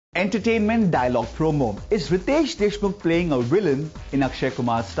Entertainment dialogue promo. Is Riteish Deshmukh playing a villain in Akshay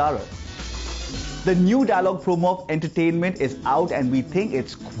Kumar's starrer? The new dialogue promo of Entertainment is out and we think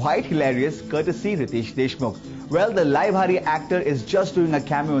it's quite hilarious courtesy Riteish Deshmukh. Well, the Lai Bhaari actor is just doing a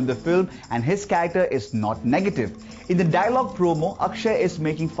cameo in the film and his character is not negative. In the dialogue promo, Akshay is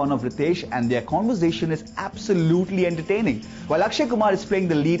making fun of Riteish and their conversation is absolutely entertaining. While Akshay Kumar is playing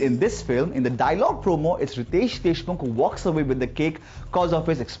the lead in this film, in the dialogue promo, it's Riteish Deshmukh who walks away with the cake because of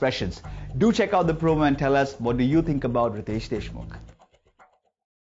his expressions. Do check out the promo and tell us what do you think about Riteish Deshmukh.